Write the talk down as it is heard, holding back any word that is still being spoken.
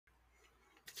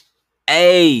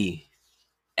Hey,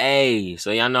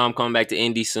 so y'all know I'm coming back to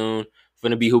Indy soon.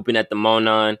 Gonna be hooping at the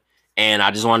Monon, and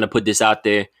I just wanted to put this out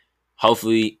there.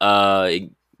 Hopefully,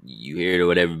 you hear it or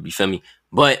whatever. You feel me?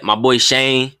 But my boy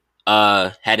Shane,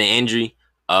 had an injury.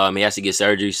 He has to get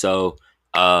surgery. So,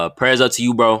 prayers up to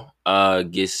you, bro.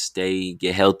 Get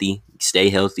healthy, stay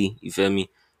healthy. You feel me?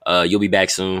 You'll be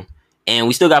back soon, and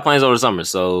we still got plans over the summer.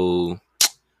 So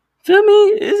feel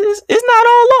me? It's not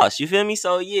all lost. You feel me?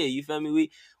 So yeah, you feel me?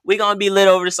 We gonna be lit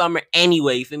over the summer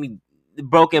anyway. You feel me? The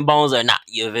broken bones or not.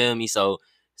 You feel me? So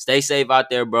stay safe out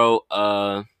there, bro.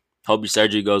 Hope your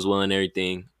surgery goes well and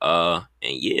everything. And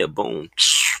yeah, boom.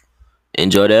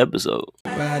 Enjoy the episode.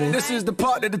 This is the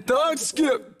part that the thugs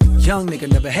skip. Young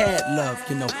nigga never had love,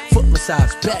 foot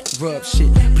massage, back rub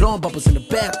shit, blowing bubbles in the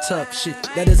bathtub shit.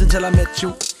 That is until I met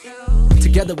you.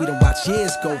 Together we done watch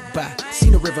years go by.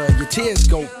 Seen the river, your tears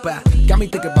go by. Got me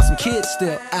thinking about some kids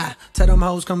still. I tell them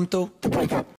hoes come through to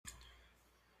break up.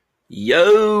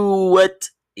 Yo, what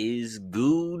is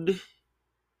good?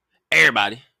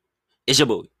 Everybody, it's your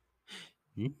boy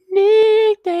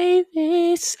Nick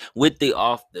Davis with the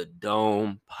Off the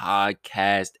Dome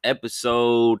podcast,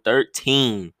 episode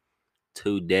 13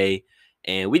 today.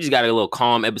 And we just got a little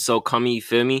calm episode coming, you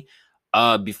feel me?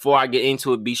 Before I get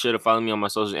into it, be sure to follow me on my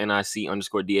social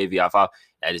NIC_DAVI5.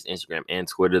 That is Instagram and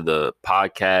Twitter. The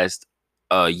podcast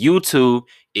YouTube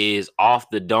is Off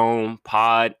the Dome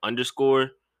Pod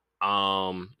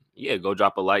 _. Yeah, go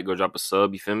drop a like, go drop a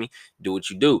sub, you feel me? Do what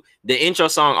you do. The intro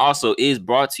song also is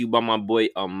brought to you by my boy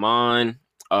Amon.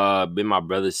 Been my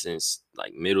brother since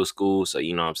like middle school, so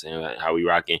you know what I'm saying, like, how we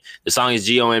rocking. The song is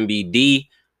GOMBD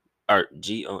or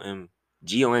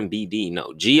GOMD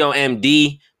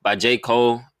by J.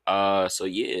 Cole. So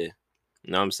yeah, you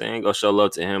know what I'm saying? Go show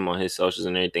love to him on his socials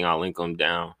and everything. I'll link them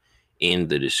down in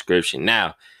the description.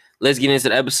 Now, let's get into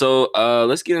the episode.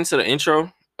 Let's get into the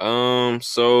intro.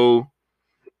 So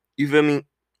you feel me?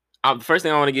 The first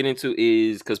thing I want to get into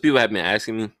is because people have been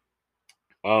asking me,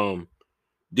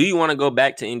 do you want to go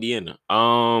back to Indiana?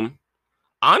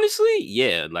 Honestly,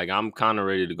 yeah, like I'm kind of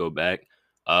ready to go back.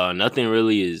 Nothing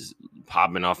really is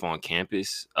popping off on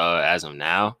campus as of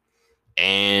now.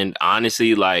 And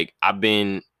honestly, like I've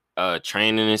been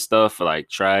training and stuff for like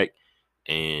track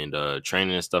and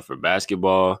training and stuff for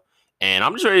basketball. And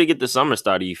I'm just ready to get the summer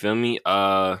started, you feel me?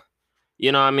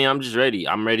 You know what I mean? I'm just ready.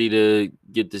 I'm ready to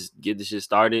get this shit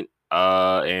started.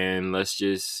 And let's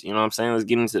just, you know what I'm saying? Let's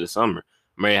get into the summer.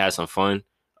 I'm ready to have some fun.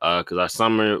 Because our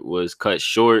summer was cut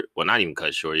short. Well, not even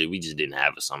cut short. We just didn't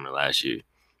have a summer last year.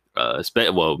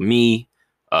 Me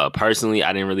personally,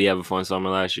 I didn't really have a fun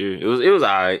summer last year. It was all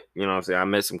right. You know what I'm saying? I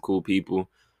met some cool people.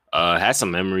 Had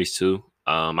some memories too.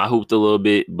 I hooped a little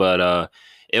bit, but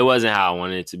it wasn't how I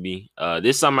wanted it to be.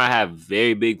 This summer I have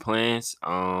very big plans.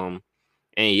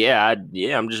 And yeah,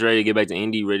 I'm just ready to get back to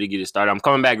Indy, ready to get it started. I'm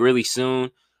coming back really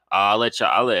soon. I'll let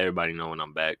everybody know when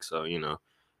I'm back. So, you know.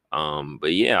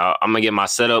 But yeah, I'm gonna get my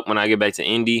setup when I get back to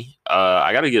Indy.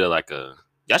 I gotta get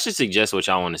y'all should suggest what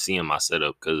y'all want to see in my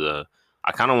setup, because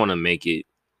I kind of want to make it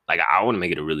I want to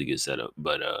make it a really good setup.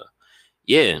 But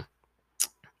yeah.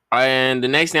 And the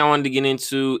next thing I wanted to get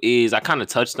into is I kind of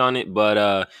touched on it,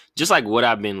 but just like what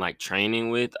I've been like training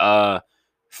with.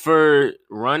 For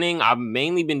running, I've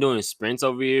mainly been doing sprints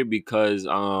over here because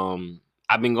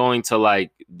I've been going to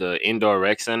like the indoor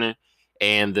rec center.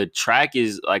 And the track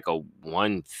is like a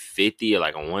 150 or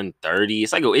like a 130.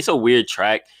 It's a weird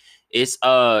track. It's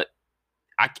I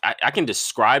can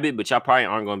describe it, but y'all probably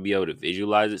aren't gonna be able to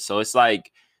visualize it. So it's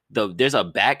like there's a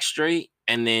back straight,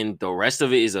 and then the rest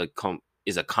of it is a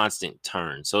constant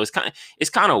turn. So it's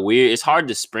kind of weird. It's hard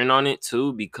to sprint on it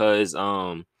too, because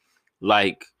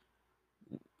like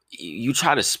you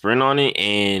try to sprint on it,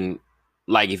 and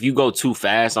like if you go too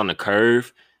fast on the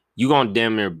curve, you gonna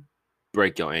damn near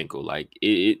break your ankle. Like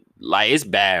it's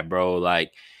bad, bro.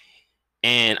 Like,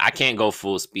 and I can't go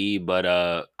full speed, but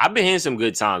I've been hitting some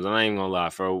good times. I'm not even gonna lie.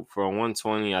 For a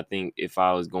 120, I think if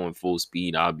I was going full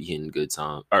speed, I'll be hitting good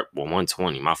times.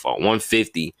 120, my fault.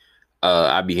 150,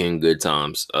 I'd be hitting good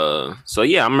times. So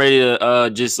yeah, I'm ready to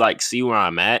just like see where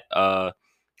I'm at.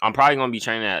 I'm probably gonna be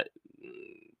training at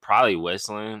probably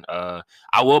Westland. I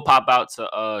will pop out to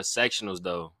sectionals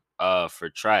though, for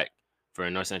track. For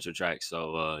North Central track.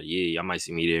 So yeah, y'all might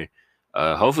see me there.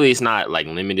 Hopefully it's not like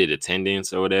limited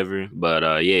attendance or whatever.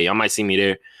 But yeah, y'all might see me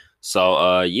there.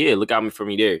 So yeah, look out for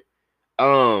me there.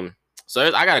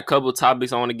 So I got a couple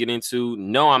topics I want to get into.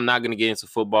 No, I'm not gonna get into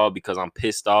football because I'm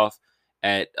pissed off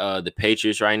at the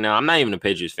Patriots right now. I'm not even a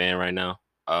Patriots fan right now.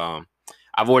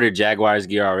 I've ordered Jaguars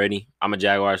gear already. I'm a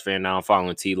Jaguars fan now. I'm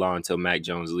following T-Law until Mac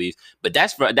Jones leaves. But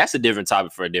that's a different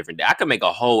topic for a different day. I could make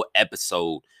a whole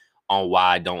episode on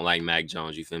why I don't like Mac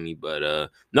Jones. You feel me?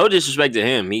 But no disrespect to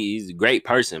him, he's a great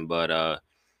person. But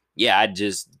yeah, I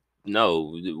just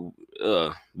no.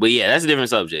 But yeah, that's a different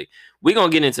subject. We're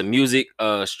gonna get into music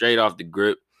straight off the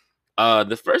grip.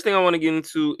 The first thing I want to get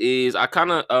into is I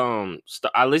kind of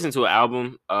I listened to an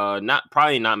album.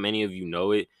 Not many of you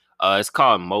know it. It's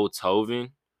called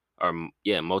Motoven, or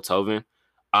yeah, Motoven.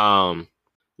 Um,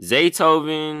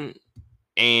 Zaytoven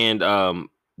and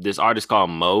this artist called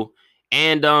Mo,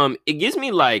 and it gives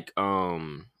me like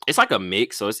it's like a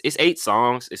mix. So it's 8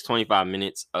 songs. It's 25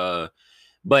 minutes.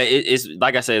 But it's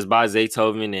like I said, it's by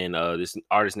Zaytoven and this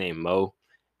artist named Mo,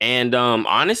 and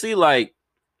honestly, like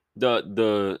the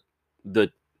the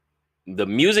the the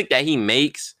music that he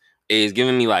makes is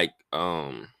giving me like what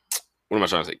am I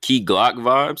trying to say? Key Glock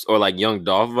vibes or like Young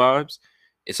Dolph vibes.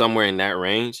 It's somewhere in that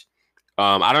range.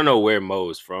 I don't know where Mo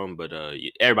is from, but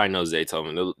everybody knows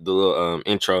Zaytoven. The little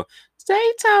intro,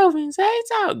 Zaytoven,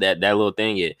 that little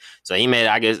thing, yeah. So he made,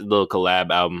 I guess, a little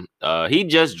collab album. He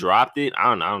just dropped it.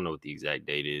 I don't know what the exact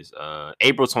date is.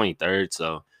 April 23rd.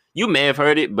 So you may have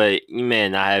heard it, but you may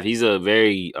not have. He's a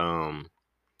very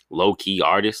low key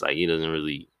artist. Like he doesn't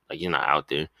really like he's not out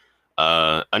there.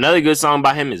 Another good song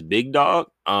by him is Big Dog.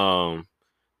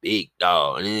 Big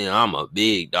Dog, and I'm a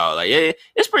big dog. Like yeah,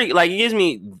 it's pretty. Like it gives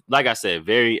me, like I said,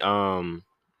 very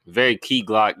Key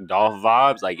Glock Dolph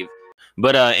vibes. Like if,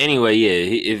 but anyway,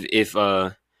 yeah. If you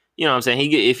know what I'm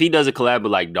saying, if he does a collab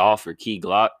with like Dolph or Key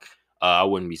Glock, I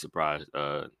wouldn't be surprised.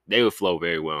 They would flow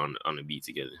very well on the beat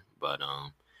together. But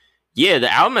yeah,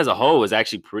 the album as a whole was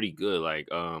actually pretty good. Like,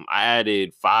 I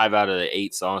added 5 out of the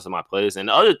 8 songs to my playlist, and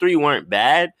the other 3 weren't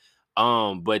bad.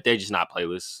 But they're just not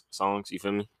playlist songs. You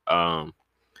feel me?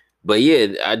 But yeah,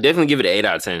 I definitely give it an 8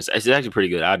 out of 10. It's actually pretty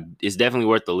good. It's definitely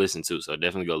worth the listen to. So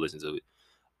definitely go listen to it.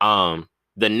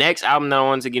 The next album that I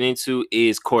wanted to get into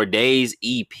is Corday's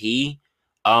EP.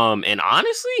 And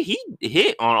honestly, he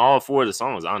hit on all 4 of the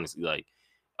songs. Honestly, like,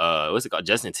 what's it called?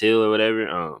 Justin Till or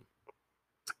whatever.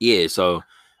 Yeah. So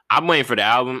I'm waiting for the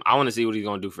album. I want to see what he's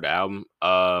gonna do for the album.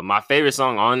 My favorite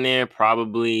song on there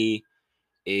probably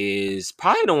is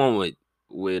probably the one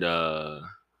with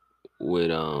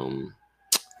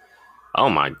oh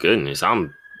my goodness,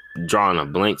 I'm drawing a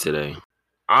blank today.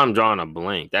 I'm drawing a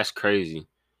blank. That's crazy.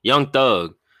 Young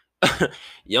Thug.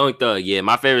 Young Thug. Yeah,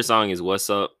 my favorite song is What's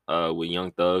Up with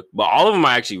Young Thug. But all of them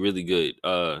are actually really good.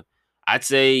 I'd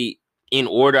say in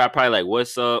order, I probably like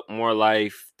What's Up, More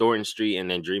Life, Thornton Street,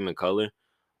 and then Dream in Color.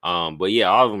 But yeah,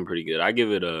 all of them pretty good. I give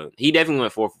it he definitely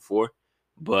went 4 for 4.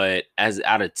 But as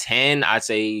out of 10, I'd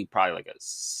say probably like a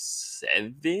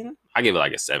 7. I give it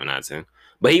like a 7 out of 10.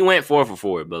 But he went 4 for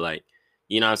 4. But like,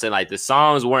 you know what I'm saying? Like the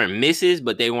songs weren't misses,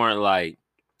 but they weren't like,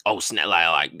 oh snap,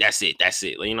 like that's it.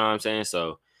 You know what I'm saying?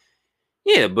 So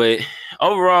yeah, but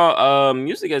overall,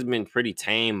 music has been pretty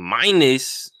tame,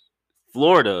 minus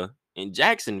Florida and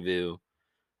Jacksonville.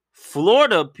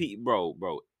 Florida, bro.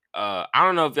 I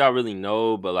don't know if y'all really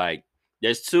know, but like,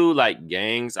 there's 2 like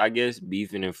gangs, I guess,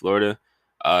 beefing in Florida.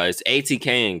 It's ATK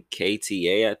and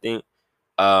KTA, I think.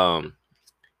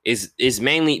 It's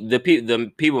mainly the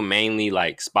people mainly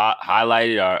like spot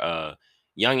highlighted are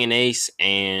Young and Ace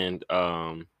and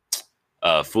I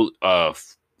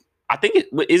think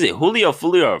is it Julio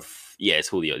Fulio? Yeah, it's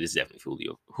Julio. This is definitely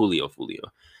Julio.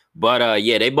 But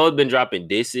yeah, they both been dropping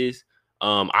disses.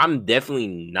 I'm definitely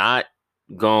not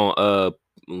gonna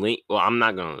link. Well, I'm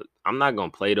not gonna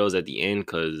play those at the end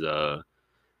because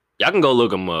y'all can go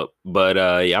look them up. But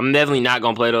yeah, I'm definitely not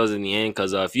gonna play those in the end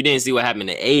because if you didn't see what happened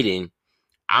to Aiden,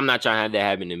 I'm not trying to have that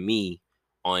happen to me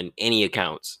on any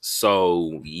accounts.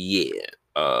 So yeah,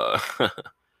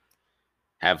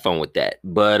 have fun with that.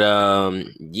 But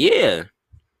yeah,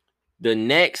 the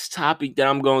next topic that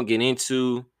I'm gonna get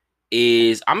into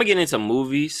is I'm gonna get into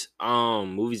movies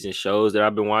and shows that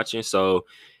I've been watching. So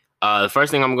the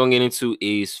first thing I'm gonna get into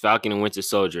is Falcon and Winter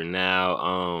Soldier.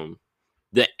 Now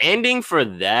the ending for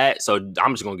that, so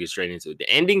I'm just gonna get straight into it. The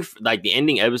ending, like the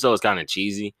ending episode, is kind of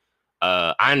cheesy.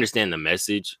 I understand the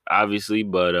message, obviously,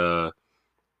 but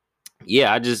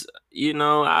yeah, I just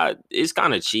it's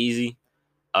kind of cheesy.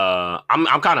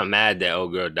 I'm kind of mad that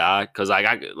old girl died because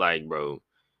bro,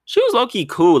 she was low key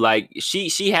cool. Like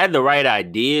she had the right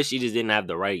idea, she just didn't have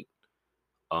the right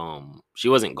she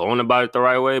wasn't going about it the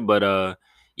right way. But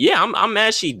yeah, I'm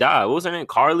mad she died. What was her name?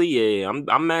 Carly? Yeah,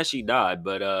 I'm mad she died.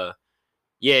 But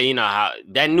yeah, you know how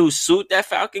that new suit that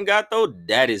Falcon got though,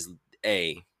 that's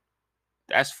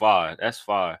far. That's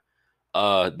far.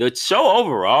 The show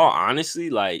overall, honestly,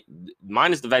 like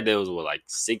minus the fact that it was like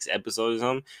 6 episodes or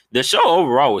something, the show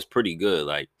overall was pretty good.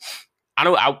 Like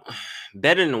I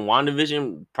better than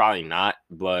WandaVision, probably not,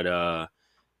 but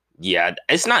Yeah,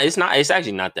 it's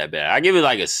actually not that bad. I give it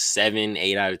like a 7,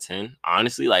 8 out of 10.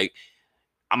 Honestly, like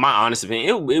my honest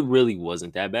opinion, it really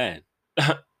wasn't that bad.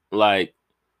 Like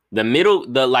the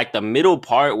middle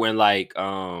part when like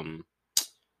when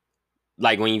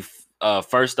you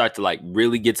first start to like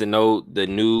really get to know the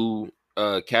new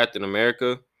Captain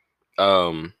America,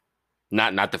 um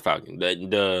not the Falcon,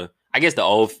 the I guess the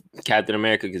old Captain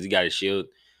America, because he got his shield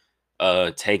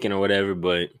taken or whatever.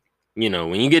 But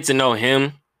when you get to know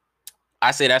him, I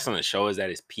say that's when the show is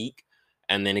at its peak,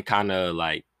 and then it kind of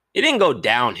like it didn't go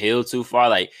downhill too far.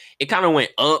 Like it kind of went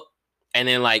up, and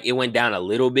then like it went down a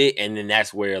little bit, and then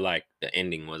that's where like the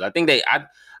ending was. I think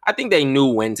they knew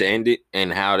when to end it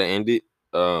and how to end it.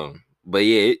 But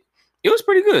yeah, it was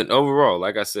pretty good overall.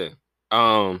 Like I said,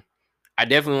 I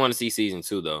definitely want to see season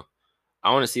 2 though.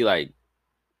 I want to see like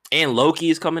and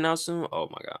Loki is coming out soon. Oh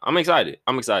my god, I'm excited.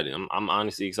 I'm excited. I'm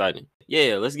honestly excited.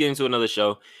 Yeah, let's get into another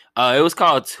show. It was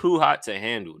called Too Hot to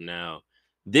Handle. Now,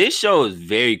 this show is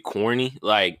very corny.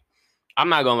 Like, I'm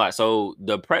not gonna lie. So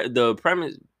the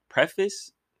premise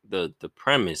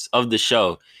of the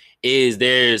show is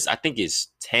there's I think it's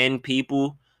 10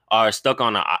 people are stuck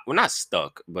on well, not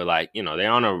stuck, but like they're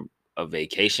on a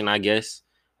vacation, I guess,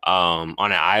 on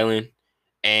an island,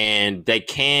 and they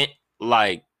can't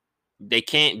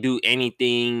do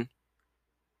anything.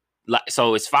 Like,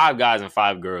 so it's 5 guys and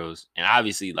 5 girls, and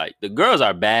obviously like the girls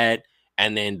are bad,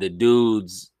 and then the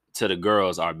dudes to the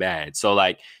girls are bad. So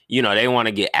like they want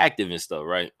to get active and stuff,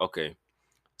 right? Okay.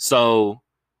 So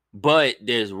but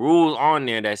there's rules on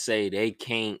there that say they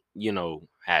can't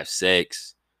have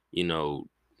sex,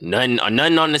 nothing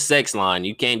on the sex line.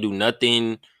 You can't do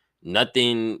nothing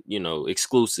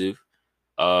exclusive.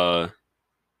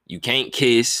 You can't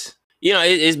kiss.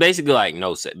 It's basically like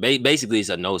no sex. Basically, it's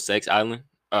a no sex island.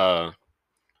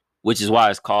 Which is why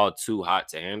it's called Too Hot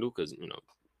to Handle, because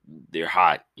they're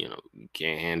hot. You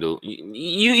can't handle.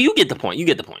 You get the point. You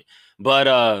get the point.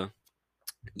 But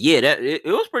yeah, that it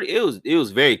was pretty. It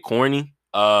was very corny.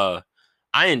 I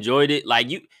enjoyed it. Like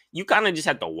you kind of just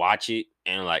have to watch it,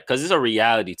 and like because it's a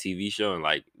reality TV show, and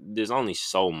like there's only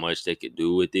so much they could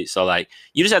do with it. So like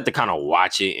you just have to kind of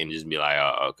watch it and just be like,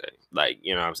 oh, okay, like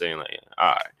what I'm saying, like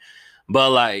all right.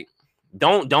 But like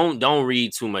don't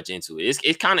read too much into it.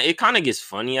 It kind of gets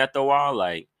funny after a while.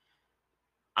 Like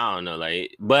I don't know,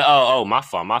 like, but my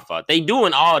fault. They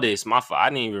doing all this, my fault. I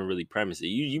didn't even really premise it.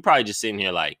 You probably just sitting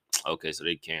here like, okay, so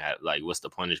they can't have like, what's the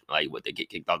punishment? Like, what, they get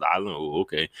kicked off the island? Oh,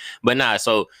 okay, but nah.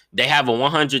 So they have a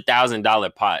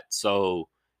 $100,000 pot. So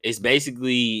it's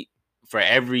basically for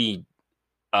every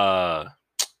like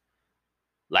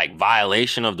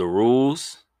violation of the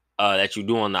rules that you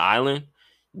do on the island.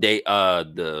 They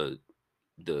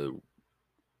the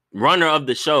runner of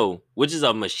the show, which is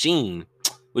a machine,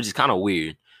 which is kind of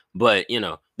weird, but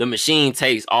the machine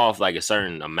takes off like a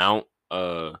certain amount,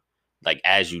 like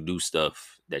as you do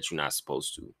stuff that you're not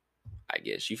supposed to. I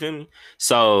guess you feel me.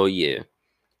 So yeah,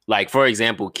 like for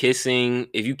example, kissing.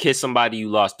 If you kiss somebody, you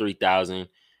lost 3,000,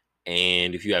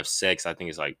 and if you have sex, I think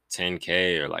it's like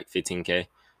 10K or like 15K.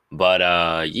 But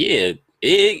yeah,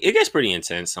 it gets pretty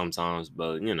intense sometimes,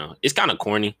 but it's kind of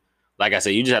corny. Like I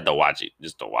said, you just have to watch it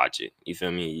just to watch it. You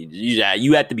feel me?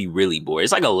 You have to be really bored.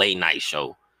 It's like a late night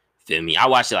show. Feel me? I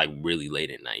watch it like really late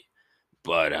at night.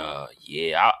 But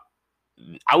yeah,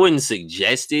 I wouldn't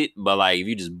suggest it, but like if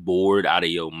you're just bored out of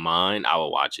your mind, I would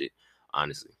watch it.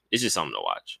 Honestly, it's just something to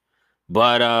watch.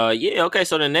 But yeah, okay.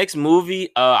 So the next movie,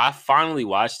 I finally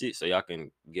watched it, so y'all can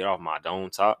get off my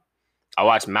dome top. I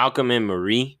watched Malcolm and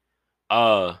Marie.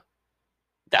 Uh,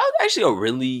 that was actually a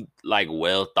really like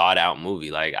well thought out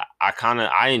movie. Like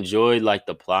I enjoyed like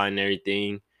the plot and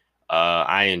everything.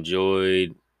 I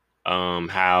enjoyed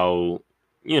how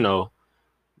you know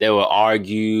they would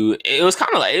argue. It was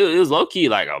kind of like it was low key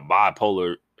like a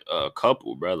bipolar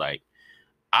couple, bro. Like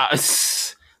I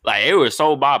like they were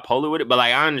so bipolar with it, but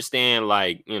like I understand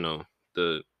like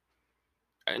the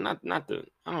not the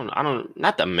I don't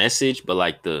not the message, but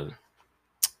like the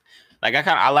like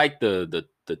I like the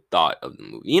thought of the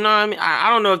movie. You know what I mean? I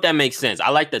don't know if that makes sense. I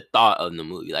like the thought of the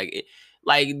movie.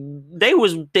 Like they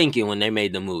was thinking when they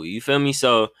made the movie. You feel me?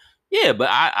 So yeah, but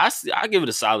I give it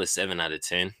a solid 7 out of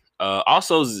 10.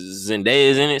 Also Zendaya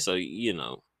is in it, so you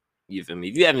feel me?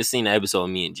 If you haven't seen the episode of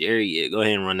Me and Jerry yet, go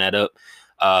ahead and run that up.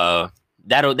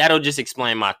 That'll just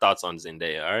explain my thoughts on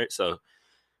Zendaya. All right, so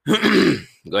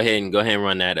go ahead and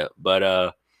run that up.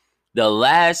 But the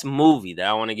last movie that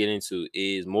I want to get into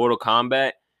is Mortal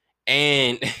Kombat.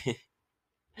 And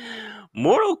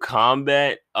Mortal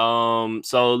Kombat,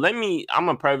 so I'm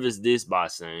gonna preface this by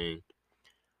saying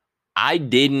I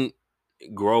didn't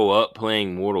grow up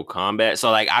playing Mortal Kombat.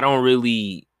 So like I don't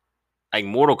really like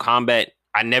Mortal Kombat.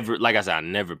 I never, like I said, I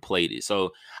never played it.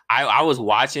 So I was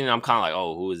watching and I'm kind of like,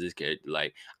 oh, who is this character?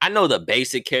 Like I know the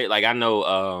basic character. Like I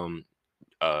know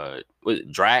was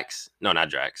it Drax? No, not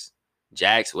Drax.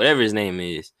 Jax, whatever his name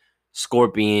is.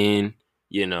 Scorpion,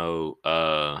 you know,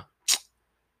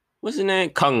 what's his name?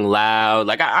 Kung Lao.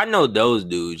 Like I know those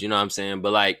dudes, you know what I'm saying?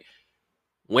 But like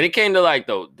when it came to like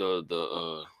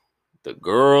the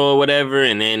girl or whatever,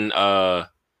 and then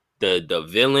the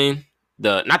villain,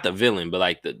 the not the villain, but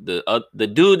like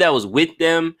the dude that was with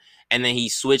them, and then he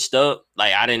switched up.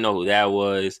 Like I didn't know who that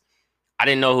was. I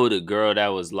didn't know who the girl that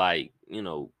was like, you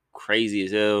know, crazy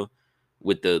as hell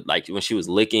with the like when she was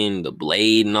licking the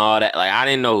blade and all that. Like I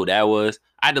didn't know who that was.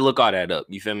 I had to look all that up.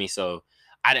 You feel me? So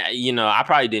I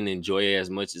probably didn't enjoy it as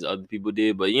much as other people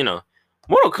did, but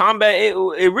Mortal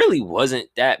Kombat it really wasn't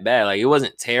that bad. Like it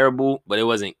wasn't terrible, but it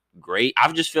wasn't great.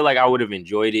 I just feel like I would have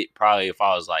enjoyed it probably if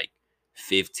I was like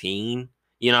 15.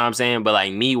 You know what I'm saying? But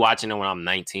like me watching it when I'm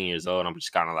 19 years old, I'm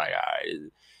just kind of like, all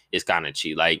right, it's kind of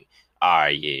cheap. Like all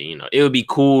right, yeah, it would be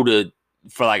cool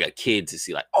for like a kid to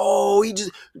see, like, oh, he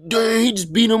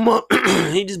just beat him up,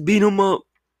 he just beat him up,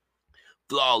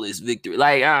 flawless victory.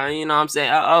 Like, you know what I'm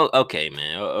saying? Oh, okay,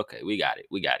 man, okay, we got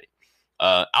it.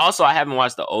 Also, I haven't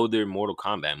watched the older Mortal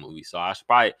Kombat movies, so I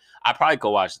probably could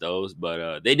watch those,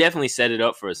 but they definitely set it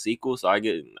up for a sequel, so I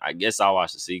guess I'll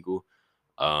watch the sequel.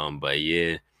 But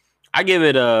yeah, I give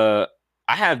it I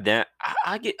have that.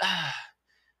 I get.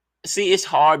 See, it's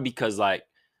hard because like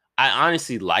I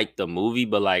honestly like the movie,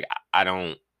 but like I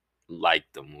don't like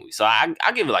the movie. So I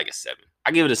give it like a 7.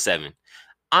 I give it a 7.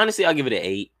 Honestly, I'll give it an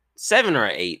 8. 7 or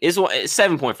an 8. It's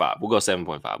 7.5. We'll go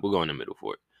 7.5. We'll go in the middle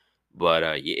for it.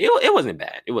 But yeah, it wasn't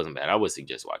bad. It wasn't bad. I would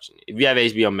suggest watching it. If you have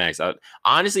HBO Max,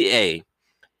 honestly,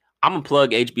 I'm gonna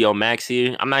plug HBO Max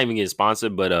here. I'm not even getting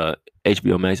sponsored, but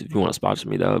HBO Max, if you want to sponsor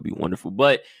me, that would be wonderful.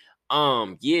 But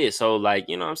yeah, so like,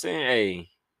 you know what I'm saying?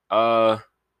 Hey,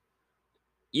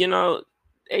 you know,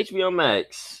 HBO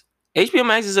Max. HBO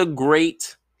Max is a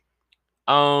great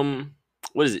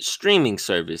what is it? Streaming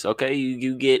service, okay?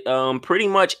 You get pretty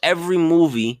much every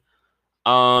movie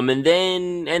and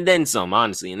then some,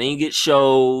 honestly. And then you get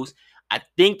shows. I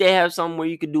think they have something where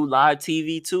you could do live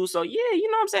TV too. So yeah,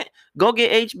 you know what I'm saying? Go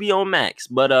get HBO Max.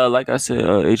 But like I said,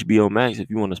 HBO Max, if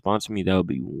you want to sponsor me, that would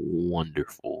be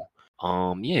wonderful.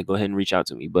 Yeah, go ahead and reach out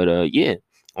to me. But yeah,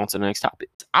 on to the next topic.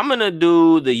 I'm gonna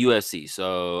do the UFC.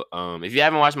 So if you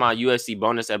haven't watched my UFC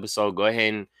bonus episode, go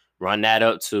ahead and run that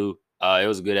up too. It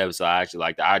was a good episode. I actually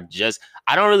liked it.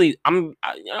 I don't really I'm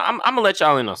gonna let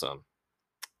y'all in on something.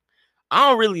 I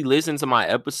don't really listen to my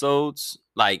episodes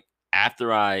like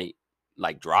after I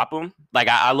like drop them. Like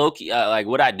I low key like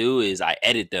what I do is I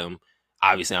edit them.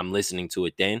 Obviously, I'm listening to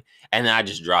it then, and then I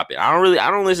just drop it. I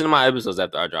don't listen to my episodes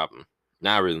after I drop them.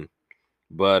 Not really.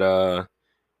 But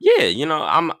yeah,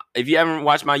 I'm if you haven't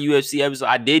watched my UFC episode,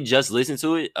 I did just listen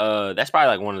to it. That's probably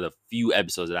like one of the few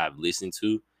episodes that I've listened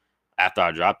to after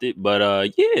I dropped it.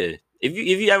 But yeah, if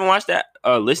you haven't watched that,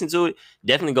 listen to it.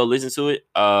 Definitely go listen to it.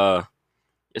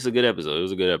 It's a good episode. It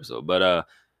was a good episode. But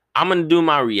I'm gonna do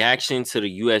my reaction to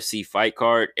the UFC fight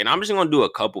card, and I'm just gonna do a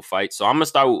couple fights. So I'm gonna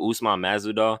start with Usman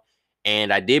Masvidal,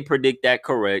 and I did predict that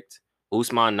correct.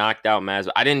 Usman knocked out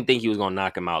Masvidal. I didn't think he was gonna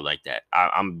knock him out like that.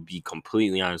 I'm gonna be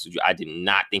completely honest with you. I did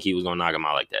not think he was gonna knock him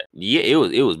out like that. Yeah, it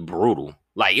was brutal.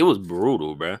 Like it was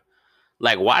brutal, bro.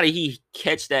 Like why did he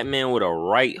catch that man with a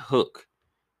right hook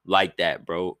like that,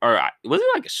 bro? Or was it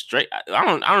like a straight? I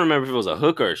don't remember if it was a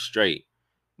hook or a straight.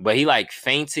 But he like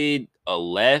feinted a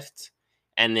left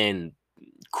and then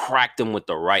cracked him with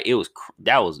the right. He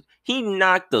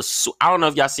knocked I don't know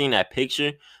if y'all seen that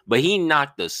picture, but he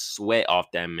knocked the sweat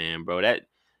off that man, bro. That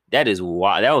is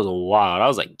wild. That was wild. I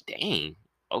was like, dang.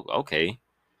 Okay.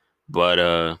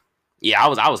 But yeah, I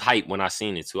was hyped when I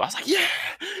seen it too. I was like, yeah,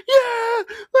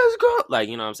 let's go. Like,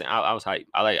 you know what I'm saying? I was hyped.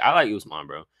 I like Usman,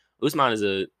 bro.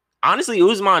 Honestly,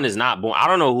 Usman is not boring. I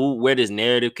don't know where this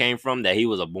narrative came from that he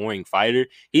was a boring fighter.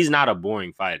 He's not a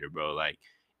boring fighter, bro. Like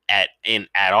at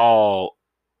all.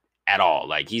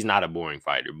 Like he's not a boring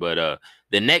fighter. But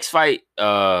the next fight,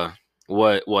 not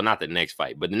the next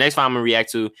fight, but the next fight I'm gonna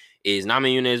react to is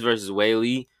Namajunas versus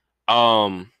Weili.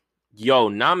 Namajunas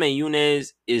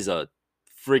is a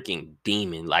freaking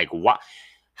demon. Like what?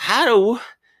 How do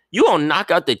you gonna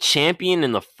knock out the champion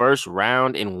in the first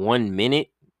round in 1 minute?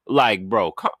 Like,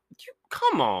 bro, come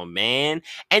on, man.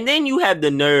 And then you have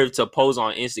the nerve to post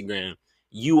on Instagram,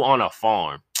 you on a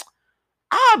farm.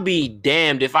 I'll be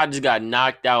damned if I just got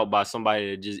knocked out by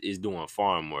somebody that just is doing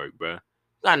farm work, bro.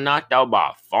 Got knocked out by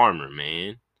a farmer,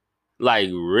 man. Like,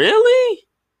 really?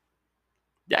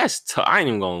 That's tough. I ain't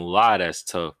even gonna lie, that's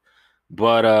tough.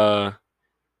 But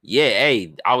Yeah,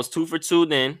 hey, I was 2 for 2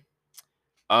 then.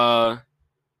 Uh,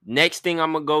 next thing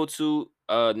I'm gonna go to,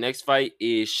 next fight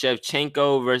is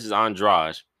Shevchenko versus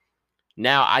Andrade.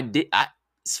 Now, I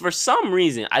for some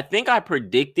reason I think I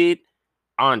predicted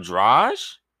Andrade,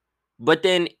 but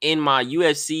then in my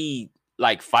UFC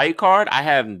like fight card, I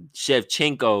have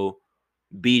Shevchenko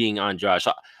beating Andrade.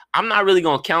 So I'm not really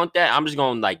gonna count that. I'm just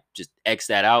gonna like just X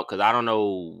that out because I don't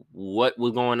know what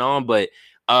was going on. But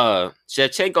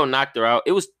Shevchenko knocked her out.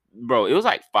 It was it was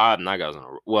like 5 knockouts in a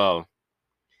row. Well,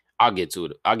 I'll get to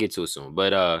it. I'll get to it soon.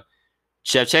 But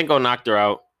Shevchenko knocked her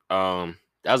out.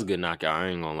 That was a good knockout. I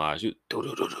ain't gonna lie. She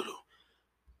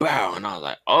bow, and I was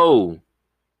like, oh,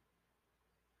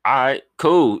 all right,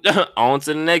 cool. On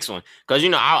to the next one. Cause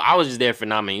I was just there for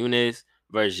Namajunas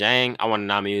versus Zhang. I wanted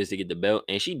Namajunas to get the belt,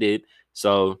 and she did.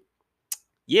 So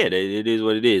yeah, it is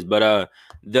what it is. But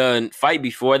the fight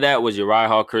before that was Uriah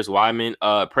Hall, Chris Weidman.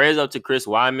 Prayers up to Chris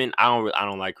Weidman. I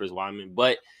don't like Chris Weidman,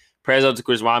 but prayers up to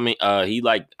Chris Weidman. He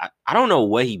like I don't know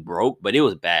what he broke, but it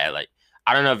was bad. Like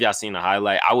I don't know if y'all seen the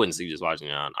highlight. I wouldn't see just watching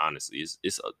it. Honestly,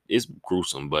 it's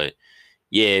gruesome. But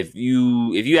yeah, if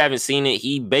you haven't seen it,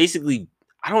 he basically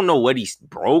I don't know what he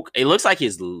broke. It looks like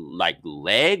his like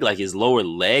leg, like his lower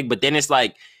leg, but then it's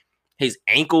like his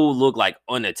ankle looked like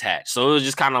unattached. So it was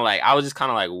just kind of like I was just kind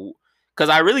of like because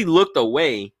I really looked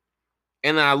away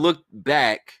and then I looked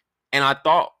back and I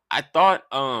thought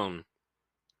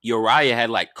Uriah had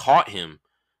like caught him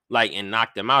like and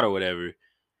knocked him out or whatever.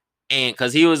 And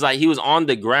because he was on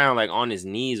the ground like on his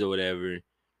knees or whatever.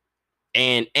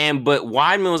 But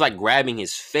Weidman was like grabbing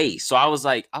his face. So I was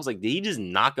like, did he just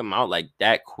knock him out like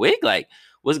that quick? Like,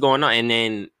 what's going on? And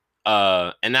then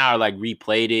and now I like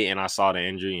replayed it and I saw the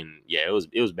injury and yeah, it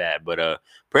was bad. But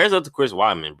prayers up to Chris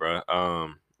Weidman, bro.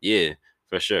 Yeah,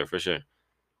 for sure, for sure.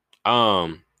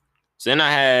 Um so then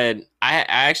I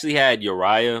actually had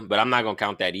Uriah, but I'm not gonna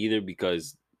count that either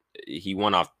because he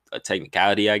won off a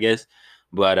technicality, I guess.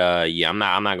 But yeah, I'm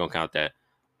not gonna count that.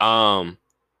 Um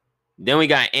then we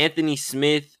got Anthony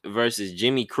Smith versus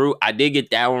Jimmy Crute. I did get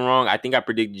that one wrong. I think I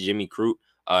predicted Jimmy Crute.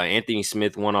 Anthony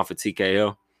Smith won off a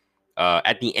TKO.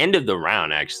 At the end of the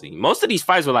round, actually. Most of these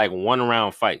fights were like 1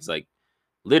 round fights, like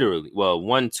literally. Well,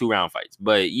 1 2 round fights.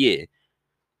 But yeah,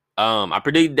 I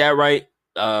predicted that right.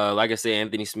 Like I said,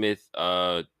 Anthony Smith,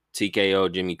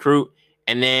 TKO Jimmy Crute,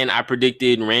 and then I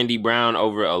predicted Randy Brown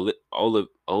over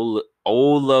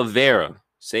Oliveira.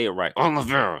 Say it right,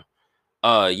 Oliveira.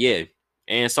 Yeah.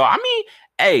 And so I mean,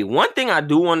 hey, one thing I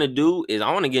do want to do is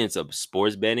I want to get into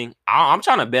sports betting. I'm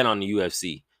trying to bet on the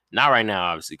UFC. Not right now,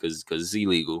 obviously, because it's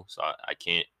illegal, so I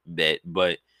can't bet.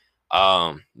 But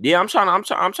yeah, I'm trying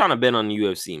to bet on the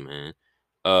UFC, man.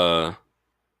 Uh,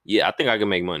 yeah, I think I can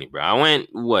make money, bro. I went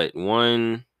what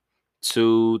 1,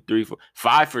 2, 3, 4,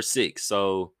 5 for 6.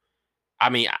 So I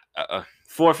mean,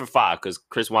 4 for 5 because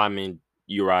Chris Weidman,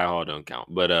 Uriah Hall don't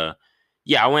count. But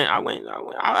yeah,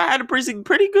 I had a pretty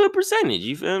good percentage.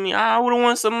 You feel me? I would have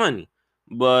won some money.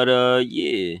 But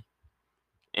yeah.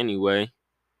 Anyway,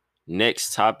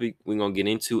 next topic we're gonna get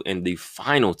into, and the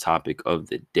final topic of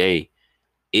the day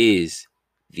is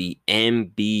the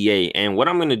NBA. And what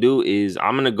I'm gonna do is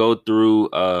I'm gonna go through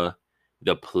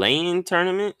the playing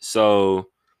tournament. So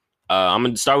I'm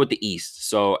gonna start with the East.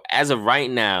 So as of right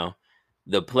now,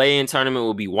 the play-in tournament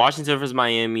will be Washington versus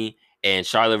Miami and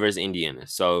Charlotte versus Indiana.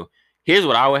 So here's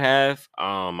what I would have.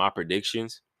 My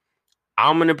predictions.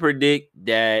 I'm gonna predict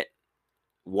that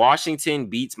Washington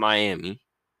beats Miami,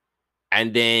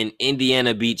 and then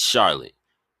Indiana beats Charlotte.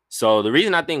 So the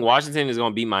reason I think Washington is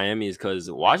gonna beat Miami is because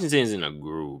Washington is in a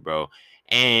groove, bro.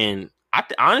 And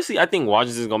honestly, I think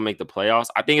Washington is gonna make the playoffs.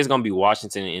 I think it's gonna be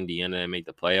Washington and Indiana that make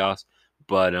the playoffs.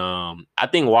 But I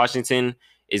think Washington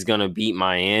is gonna beat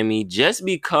Miami just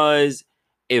because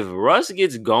if Russ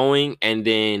gets going and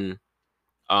then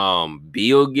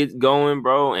Beal gets going,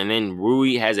 bro, and then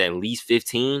Rui has at least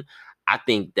 15, I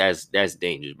think that's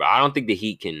dangerous, bro. I don't think the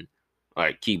Heat can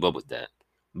like keep up with that.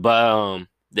 But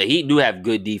the Heat do have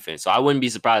good defense, so I wouldn't be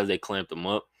surprised if they clamped them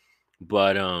up.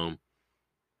 But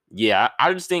yeah,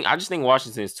 I just think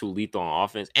Washington is too lethal on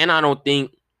offense, and I don't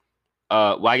think.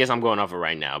 Well, I guess I'm going off of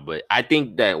right now, but I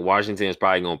think that Washington is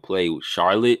probably gonna play with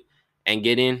Charlotte and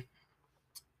get in.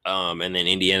 And then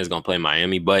Indiana's gonna play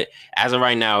Miami. But as of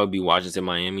right now, it would be Washington,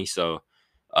 Miami. So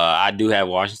I do have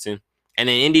Washington. And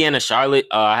then Indiana, Charlotte,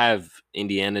 I have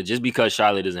Indiana just because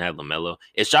Charlotte doesn't have LaMelo.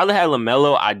 If Charlotte had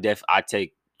LaMelo, I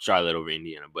take Charlotte over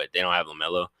Indiana, but they don't have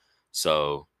LaMelo.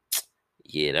 So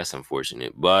yeah, that's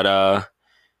unfortunate. But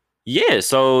yeah,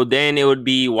 so then it would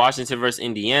be Washington versus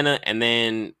Indiana, and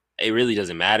then it really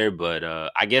doesn't matter. But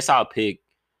I guess I'll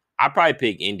probably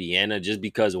pick Indiana just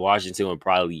because Washington would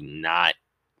probably not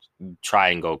try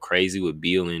and go crazy with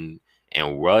Beal and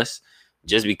Russ,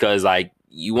 just because like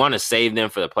you want to save them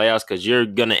for the playoffs because you're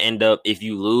gonna end up if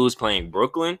you lose playing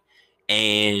Brooklyn,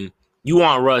 and you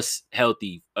want Russ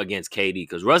healthy against KD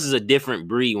because Russ is a different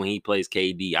breed when he plays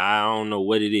KD. I don't know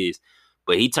what it is,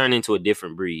 but he turned into a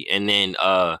different breed. And then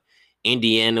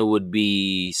Indiana would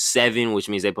be 7, which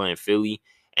means they play in Philly.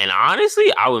 And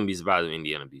honestly, I wouldn't be surprised if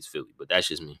Indiana beats Philly, but that's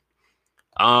just me.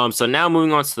 So now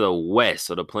moving on to the West.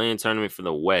 So the playing tournament for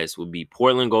the West would be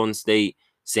Portland, Golden State,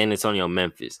 San Antonio,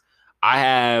 Memphis. I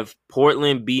have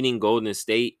Portland beating Golden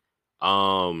State.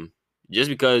 Just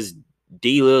because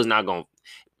D Lil's not going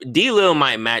D Lil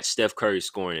might match Steph Curry's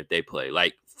scoring if they play.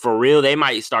 Like for real, they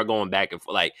might start going back and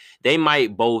forth. Like they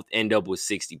might both end up with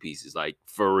 60 pieces. Like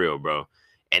for real, bro.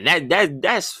 And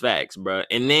that's facts, bro.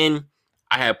 And then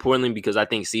I have Portland because I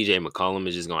think CJ McCollum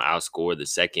is just gonna outscore the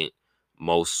second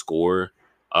most scorer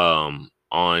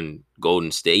on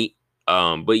Golden State.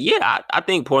 But yeah, I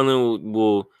think Portland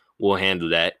will handle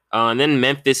that. And then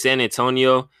Memphis, San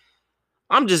Antonio.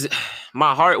 I'm just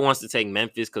my heart wants to take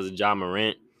Memphis because of Ja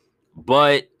Morant,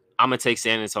 but I'm gonna take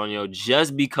San Antonio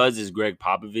just because it's Greg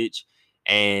Popovich,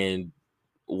 and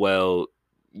well,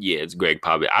 yeah, it's Greg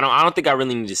Popovich. I don't think I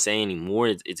really need to say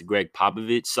anymore. It's Greg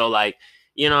Popovich. So like,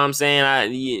 you know what I'm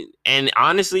saying? And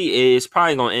honestly, it's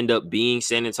probably gonna end up being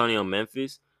San Antonio,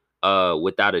 Memphis,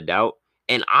 without a doubt.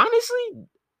 And honestly,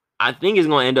 I think it's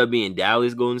gonna end up being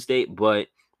Dallas, Golden State. But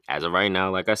as of right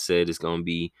now, like I said, it's gonna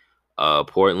be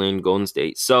Portland, Golden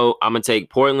State. So I'm gonna take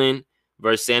Portland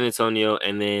versus San Antonio,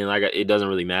 and then like it doesn't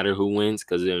really matter who wins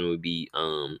because then it would be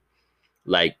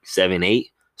like 7-8.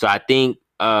 So I think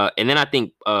and then I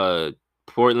think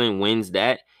Portland wins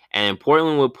that, and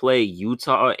Portland will play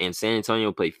Utah and San Antonio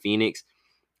will play Phoenix.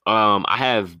 I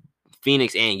have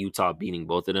Phoenix and Utah beating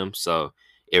both of them, so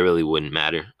it really wouldn't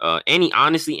matter. Any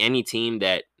team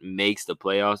that makes the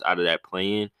playoffs out of that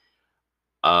play-in,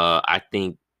 I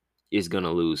think is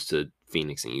gonna lose to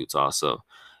Phoenix and Utah. So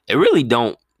it really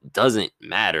doesn't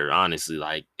matter, honestly.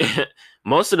 Like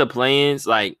most of the play-ins,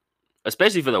 like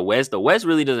especially for the West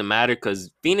really doesn't matter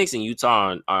because Phoenix and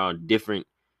Utah are on different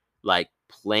like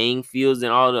playing fields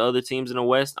than all the other teams in the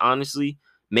West, honestly.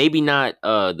 Maybe not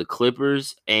the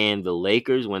Clippers and the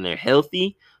Lakers when they're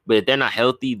healthy, but if they're not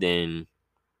healthy, then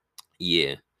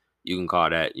yeah, you can call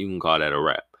that a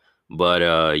wrap. But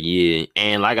yeah,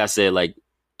 and like I said, like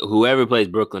whoever plays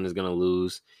Brooklyn is gonna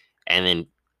lose, and then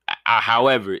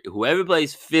however, whoever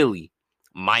plays Philly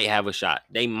might have a shot.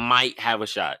 They might have a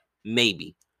shot,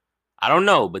 maybe. I don't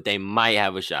know, but they might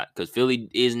have a shot because Philly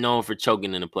is known for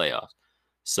choking in the playoffs.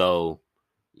 So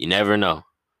you never know.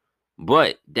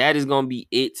 But that is gonna be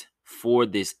it for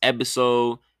this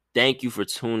episode. Thank you for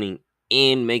tuning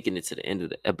in, making it to the end of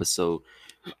the episode.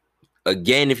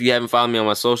 Again, if you haven't followed me on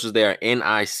my socials, they are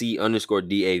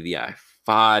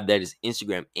NIC_DAVI5. That is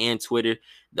Instagram and Twitter.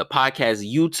 The podcast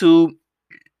YouTube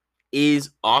is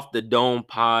Off the Dome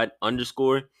Pod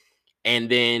 _.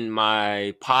 And then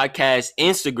my podcast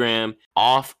Instagram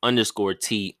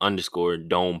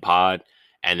off_T_Dome Pod.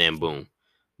 And then boom.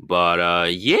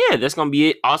 But yeah, that's gonna be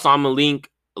it. Also, I'm gonna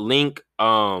link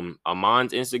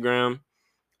Amon's Instagram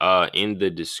in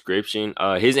the description.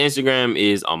 His Instagram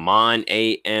is Amon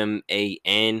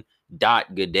AMAN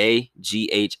 .Ghiday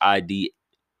GHIDAY.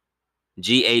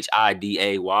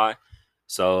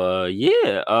 So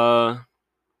yeah,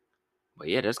 but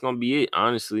yeah, that's gonna be it,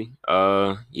 honestly.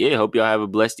 Yeah, hope y'all have a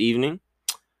blessed evening.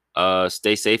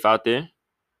 Stay safe out there.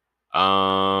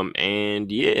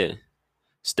 And yeah,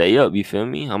 stay up, you feel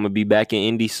me? I'm gonna be back in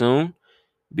Indy soon.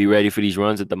 Be ready for these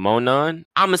runs at the Monon.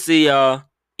 I'ma see y'all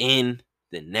in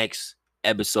the next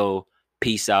episode.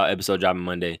 Peace out. Episode dropping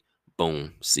Monday.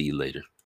 Boom. See you later.